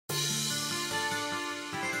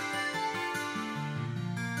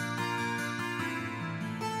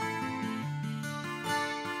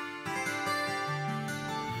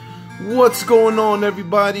What's going on,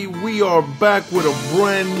 everybody? We are back with a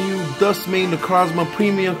brand new Dusk Necrozma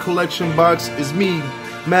Premium Collection box. It's me,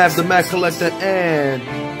 Mav Da Mad Collector, and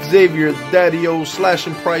ZAVIER, DADDYO,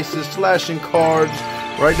 slashing prices, slashing cards.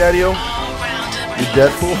 Right, DADDYO? You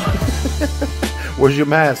Deadpool? Where's your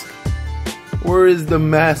mask? Where is the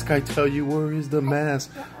mask? I tell you, where is the mask?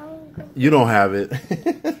 You don't have it.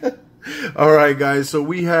 Alright guys, so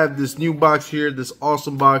we have this new box here, this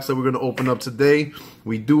awesome box that we're going to open up today.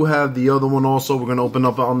 We do have the other one also. We're going to open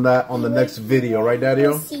up on that on the next video, right,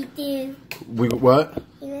 DADDYO? We what?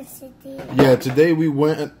 Yeah, today we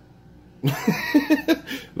went.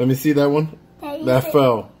 Let me see that one. That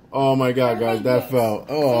fell. Oh my god, guys, that fell.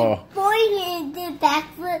 Oh.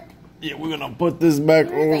 Yeah, we're going to put this back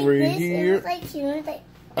over here.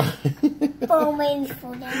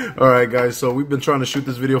 Alright guys, so we've been trying to shoot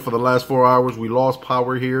this video for the last 4 hours. We lost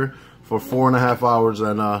power here for 4.5 hours,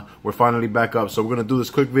 and we're finally back up. So we're gonna do this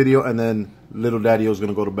quick video, and then little DADDYO is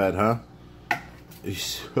gonna go to bed, huh?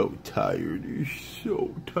 He's so tired. He's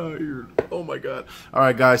so tired. Oh my god.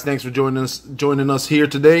 Alright guys, thanks for joining us here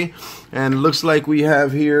today. And it looks like we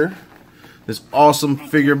have here this awesome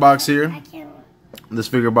figure box here. This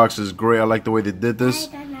figure box is great. I like the way they did this.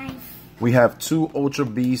 We have two Ultra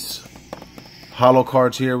Beast holo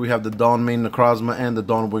cards here. We have the Dawn Main Necrozma and the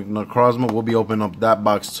Dawn Wing Necrozma. We'll be opening up that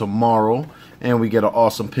box tomorrow. And we get an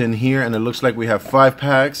awesome pin here. And it looks like we have 5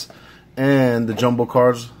 packs and the jumbo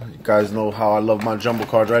cards. You guys know how I love my jumbo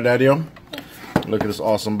cards, right, DADDYO? Look at this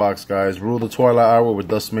awesome box, guys. Rule the Twilight Hour with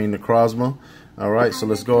Dusk Main Necrozma. Alright, so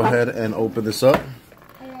let's go ahead and open this up.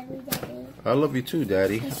 I love you too,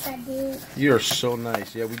 Daddy. Yes, I do. You're so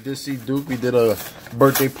nice. Yeah, we did see Duke. We did a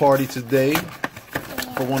birthday party today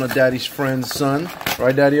for one of Daddy's friend's son.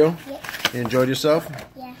 Right, DADDYO? Yeah. You enjoyed yourself?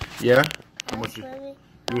 Yeah. Yeah? How much you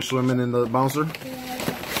were swimming in the bouncer? Yeah.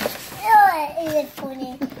 Oh, it's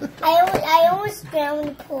funny. I almost drowned in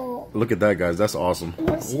the pool. Look at that, guys. That's awesome.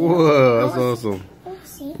 Whoa, that's awesome.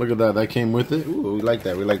 Look at that. That came with it. Ooh, we like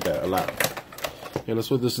that. We like that a lot. Okay, let's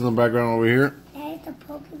put this in the background over here.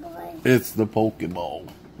 It's the Pokeball.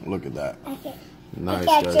 Look at that. Okay. Nice,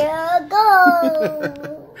 guys.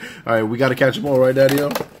 Go! Alright, we got to catch them all, right, DADDYO?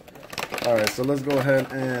 Alright, so let's go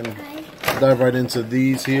ahead and dive right into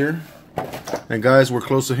these here. And guys, we're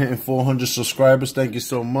close to hitting 400 subscribers. Thank you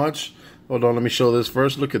so much. Hold on, let me show this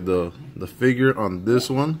first. Look at the figure on this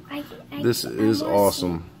one. This is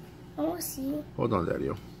awesome. Hold on,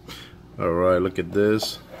 DADDYO. Alright, look at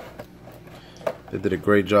this. They did a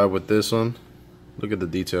great job with this one. Look at the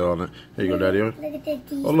detail on it. Here you go, DADDYO. Look at the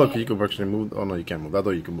detail. Oh, look, you can actually move. Oh, no, you can't move. I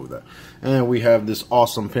thought you can move that. And we have this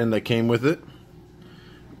awesome pin that came with it.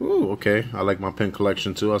 Ooh, okay. I like my pin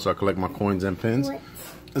collection, too. So I collect my coins and pins.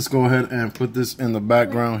 Let's go ahead and put this in the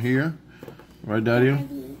background here. Right,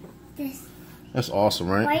 DADDYO? That's awesome,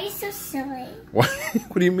 right? Why are you so silly? What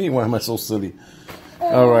do you mean, why am I so silly?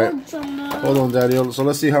 All right. Hold on, DADDYO. So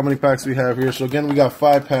let's see how many packs we have here. So again, we got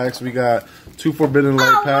 5 packs. We got 2 Forbidden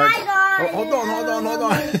Light packs. My God. Oh, hold on.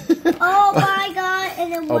 Oh my god.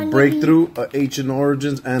 And then a Breakthrough, a Ancient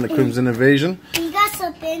Origins, and a Crimson Invasion. You got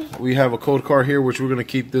something. We have a code card here, which we're going to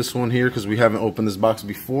keep this one here because we haven't opened this box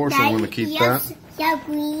before, so we're going to keep that. Yeah,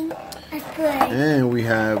 green. That's good. And we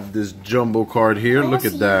have this jumbo card here. Look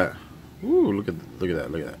at that. Ooh, look at that. Look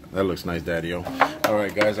at that. That looks nice, DADDYO. All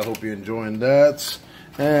right, guys, I hope you're enjoying that.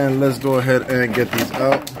 And let's go ahead and get these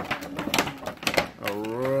out. All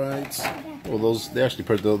right. Well, they actually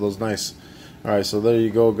put those nice. All right, so there you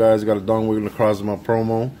go, guys. We got a Dawn Wing Necrozma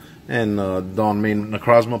promo and Dawn Main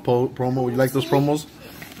Necrozma promo. Would you like those promos?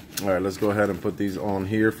 All right, let's go ahead and put these on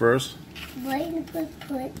here first.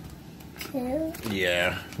 Put 2.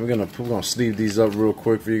 Yeah, we're gonna sleeve these up real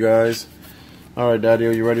quick for you guys. All right,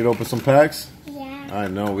 DADDYO, you ready to open some packs? Yeah. I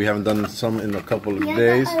know we haven't done some in a couple of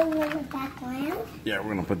days. Background? Yeah, we're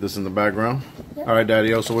gonna put this in the background. Yep. All right,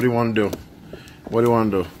 DADDYO. So what do you want to do? What do you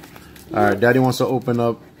want to do? All right, Daddy wants to open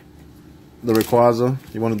up the Rayquaza.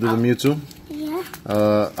 You want to do the Mewtwo? Yeah.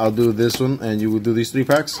 I'll do this one, and you will do these 3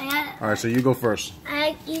 packs? Yeah. All right, so you go first.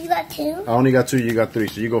 You got 2? I only got 2, you got 3,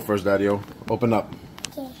 so you go first, DADDYO. Open up.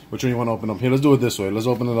 Okay. Which one you want to open up? Here, let's do it this way. Let's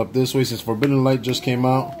open it up this way. Since Forbidden Light just came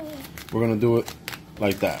out, we're going to do it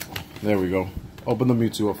like that. There we go. Open the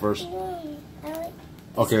Mewtwo up first.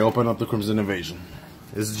 Okay, open up the Crimson Invasion.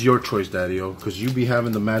 This is your choice, DADDYO, because you be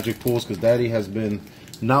having the magic pulls, because Daddy has been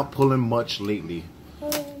not pulling much lately.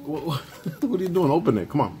 What are you doing? Open it.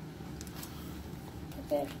 Come on.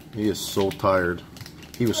 Okay. He is so tired.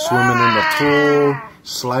 He was swimming in the pool,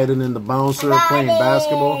 sliding in the bouncer, playing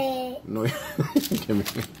basketball. No, give me.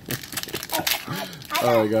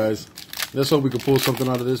 All right, guys. Let's hope we can pull something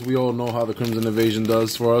out of this. We all know how the Crimson Invasion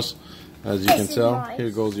does for us. As you can tell, nice.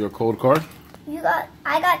 Here goes your code card.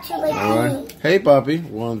 I got two like All right. Hey, Poppy.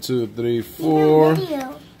 1, 2, 3, 4.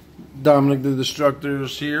 Dominic the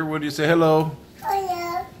Destructor's here. What do you say? Hello.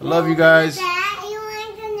 Hello. I love you guys.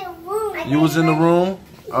 You was in the room?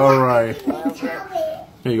 All right.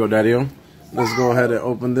 Here you go, Daddy-O. Let's go ahead and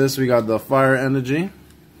open this. We got the fire energy.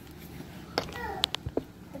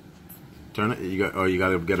 Turn it. You got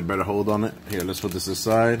to get a better hold on it. Here, let's put this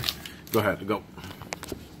aside. Go ahead. Go.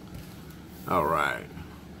 All right.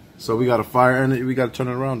 So we got a fire energy. We got to turn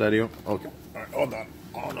it around, Daddy-O. Okay. All right. Hold on.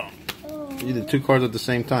 Hold on. You did 2 cards at the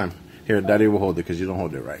same time. Here, Daddy will hold it because you don't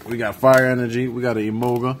hold it right. We got fire energy. We got an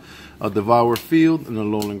Emoga, a Devour Field, and a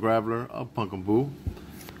Lowland Graveler, a Pumpkin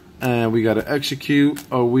and we got an Execute,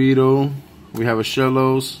 a Weedle. We have a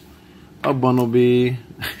Shellos, a Bunnelby.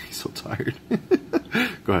 He's so tired.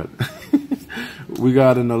 Go ahead. We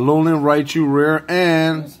got an Alolan Raichu Rare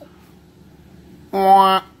and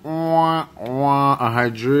a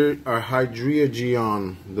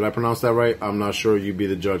Hydreigon. Did I pronounce that right? I'm not sure. You be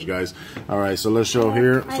the judge, guys. All right, so let's show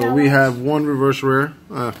here. So we have 1 reverse rare.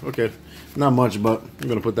 Okay, not much, but I'm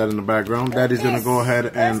gonna put that in the background. Daddy's gonna go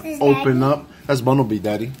ahead and open up. That's Bunnelby,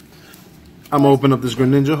 Daddy. I'm gonna open up this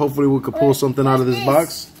Greninja. Hopefully, we could pull something out of this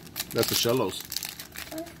box. That's the Shellos.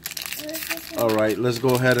 All right, let's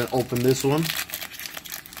go ahead and open this one.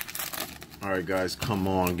 All right, guys, come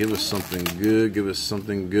on. Give us something good. Give us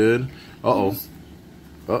something good. Uh-oh.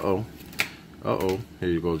 Uh-oh. Uh-oh. Here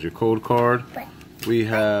you go. Your code card. We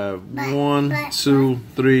have 1, 2,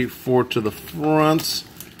 3, 4 to the front.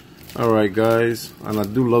 All right, guys. And I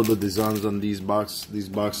do love the designs on these boxes. These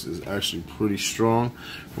boxes is actually pretty strong.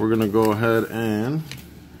 We're going to go ahead and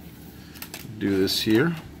do this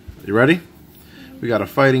here. You ready? We got a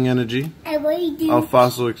Fighting Energy. A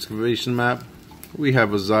Fossil Excavation Map. We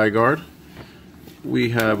have a Zygarde.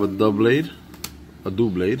 We have a Doublade,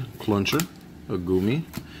 Cluncher, a Goomy,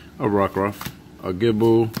 a Rockruff, a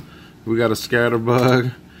Gibble. We got a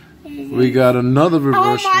Scatterbug. We got another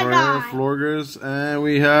reverse rare, Florges, and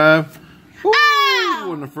we have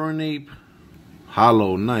an Fernape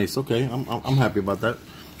Hollow. Nice. Okay, I'm happy about that.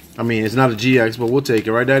 I mean, it's not a GX, but we'll take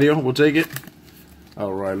it, right, Daddy-O? We'll take it.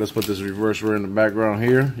 All right, let's put this reverse rare in the background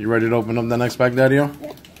here. You ready to open up the next pack, Daddy-O?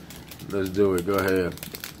 Yeah. Let's do it. Go ahead.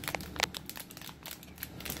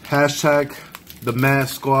 Hashtag the Mad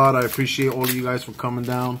Squad. I appreciate all of you guys for coming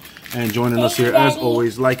down and joining us here. As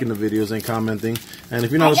always, liking the videos and commenting. And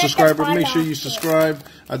if you're not a subscriber, make sure you subscribe.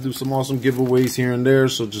 I do some awesome giveaways here and there,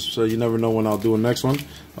 so just so you never know when I'll do a next one.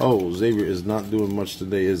 Oh, Xavier is not doing much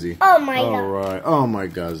today, is he? Oh my God. All right. Oh my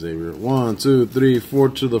God, Xavier. 1, 2, 3, 4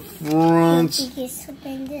 to the front.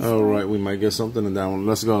 All right, we might get something in that one.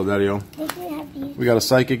 Let's go, Daddy-O. We got a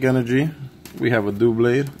Psychic Energy. We have a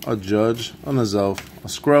Doublade, a Judge, a Nazelf, a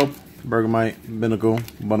Skrelp, Bergamite, Binnacle,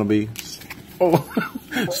 Bunnelby,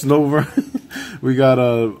 Snover. We got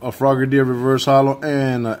a Frogadier Reverse Hollow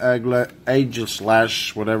and an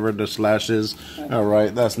Aegislash, whatever the slash is. All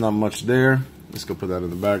right, that's not much there. Let's go put that in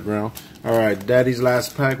the background. All right, Daddy's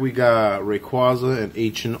last pack. We got Rayquaza and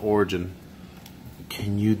Ancient Origin.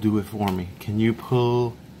 Can you do it for me? Can you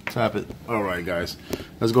tap it? All right, guys.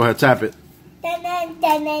 Let's go ahead, tap it.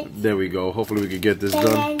 There we go. Hopefully we can get this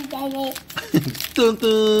done. Dun,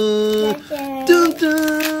 dun. Dun,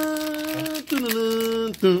 dun.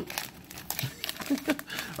 Dun.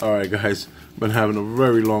 All right, guys. Been having a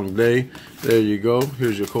very long day. There you go.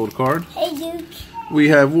 Here's your code card. Hey, Duke. We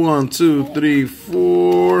have 1, 2, 3,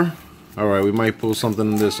 4. All right, we might pull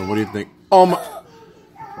something in this one. What do you think? Oh my!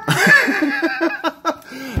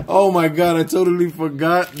 Oh my God! I totally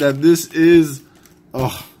forgot that this is.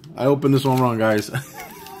 Oh. I opened this one wrong, guys.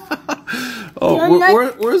 Oh,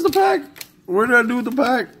 where's the pack? Where did I do with the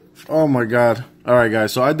pack? Oh my God. All right,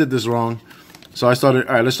 guys. So I did this wrong. So I started.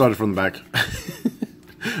 All right, let's start it from the back.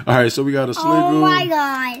 All right, so we got a Sliggoo. Oh my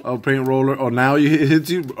God. A Paint Roller. Oh, now you hit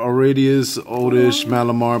you. A Radius, Oddish,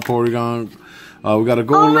 Malamar, Porygon. We got a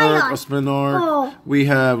Golurk, a Spinark. We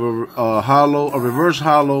have a Hollow, a Reverse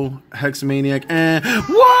Hollow, Hexmaniac, and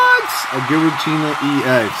what? A Giratina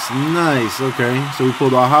EX. Nice. Okay, so we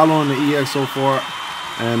pulled a Hollow and the EX so far.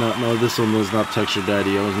 And no, this one was not Texture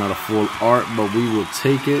Daddy-O. It's not a full art, but we will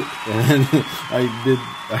take it. And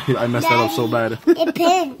I messed that up so bad. It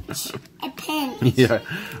pinched. It pinched. Yeah.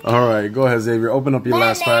 All right, go ahead, Xavier. Open up your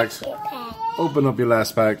last pack. Open up your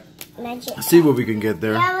last pack. See what we can get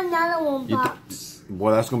there. I have another one box.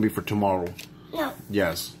 Well, that's going to be for tomorrow. No.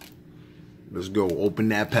 Yes. Let's go. Open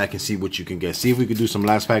that pack and see what you can get. See if we can do some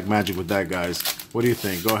last pack magic with that, guys. What do you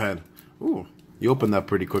think? Go ahead. Ooh, you opened that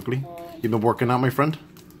pretty quickly. You've been working out, my friend?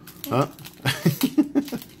 Huh?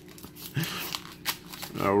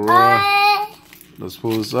 All right. Let's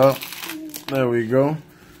pull this up. There we go.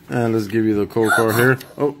 And let's give you the code card here.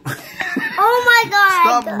 Oh. Oh my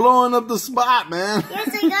God. Stop blowing up the spot, man.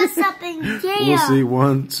 Yes, I got something here. We'll see.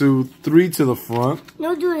 1, 2, 3 to the front.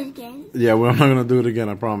 No, do it again. Yeah, well, I'm not going to do it again,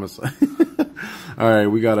 I promise.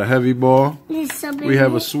 Alright, we got a heavy ball. We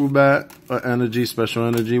have a Swoobat, energy, special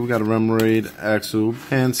energy. We got a Remoraid, Axel,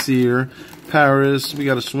 Panseer, Paris. We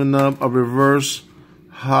got a Swinub, a reverse,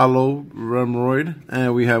 hollow, Remoraid.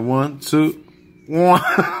 And we have 1, 2, 1.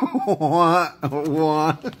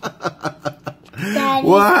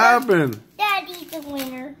 What happened? Daddy's the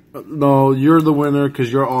winner. No, you're the winner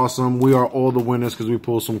because you're awesome. We are all the winners because we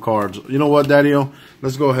pulled some cards. You know what, Daddy-O?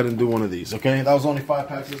 Let's go ahead and do one of these, okay? That was only 5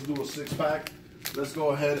 packs. Let's do a 6-pack. Let's go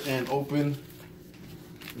ahead and open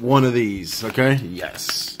one of these, okay?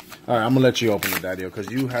 Yes. All right, I'm going to let you open it, Daddy-O,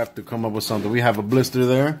 because you have to come up with something. We have a blister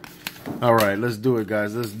there. All right, let's do it,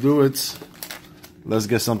 guys. Let's do it. Let's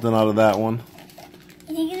get something out of that one.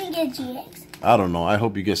 Are you going to get GX? I don't know. I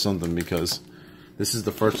hope you get something because this is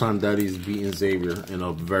the first time Daddy's beaten Xavier in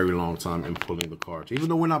a very long time in pulling the cards. Even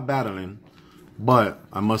though we're not battling, but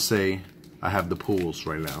I must say I have the pulls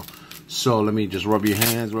right now. So let me just rub your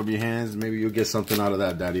hands, Maybe you'll get something out of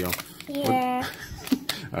that, Daddy-O. Yeah.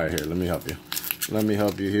 All right, here, let me help you. Let me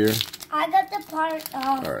help you here. I got the part of...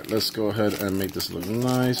 All right, let's go ahead and make this look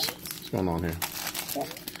nice. What's going on here?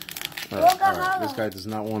 All right, this guy does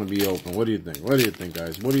not want to be open. What do you think? What do you think,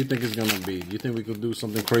 guys? What do you think it's going to be? You think we could do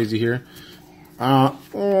something crazy here? 1,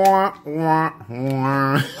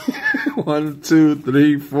 2,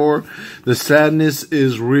 3, 4. The sadness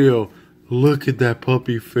is real. Look at that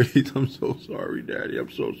puppy face. I'm so sorry, Daddy. I'm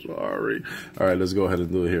so sorry. All right, let's go ahead and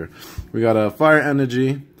do it here. We got a Fire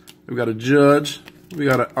Energy. We got a Judge. We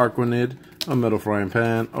got an Arquanid, a Metal Frying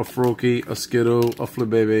Pan, a Froakie, a Skittle, a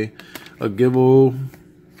Flabébé, a Gibble,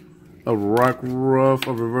 a Rockruff,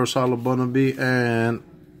 a Reverse Hollow Bunnelby, and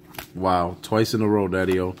wow, twice in a row,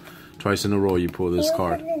 Daddy-O. Twice in a row you pull this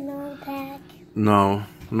card. No,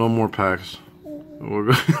 no more packs. We're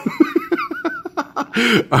good.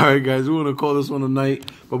 Alright guys, we're going to call this one a night.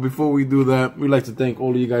 But before we do that, we'd like to thank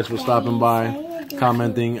all of you guys for stopping by,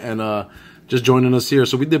 commenting, and just joining us here.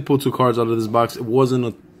 So we did pull 2 cards out of this box. It wasn't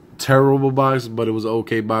a terrible box, but it was an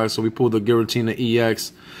okay box. So we pulled the Giratina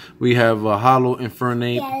EX. We have a Hollow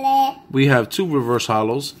Infernape. We have 2 reverse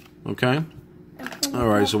hollows. Okay.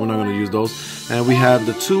 Alright, so we're not going to use those. And we have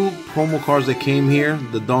the 2 promo cards that came here.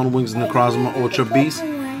 The Dawn Wings Necrozma Ultra Beast.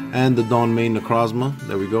 And the Dawn Main Necrozma.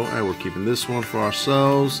 There we go. And we're keeping this one for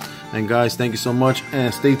ourselves. And guys, thank you so much.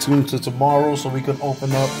 And stay tuned to tomorrow so we can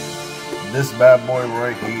open up this bad boy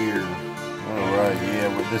right here. Alright, yeah.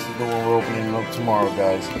 But this is the one we're opening up tomorrow,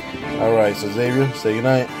 guys. Alright, so Xavier, say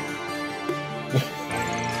goodnight. Say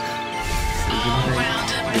goodnight.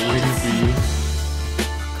 We're waiting for you.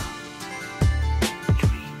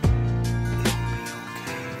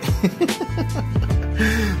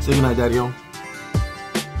 Say goodnight, Daddy-O.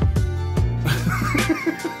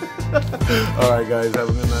 Alright guys, have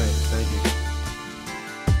a good night. Thank you.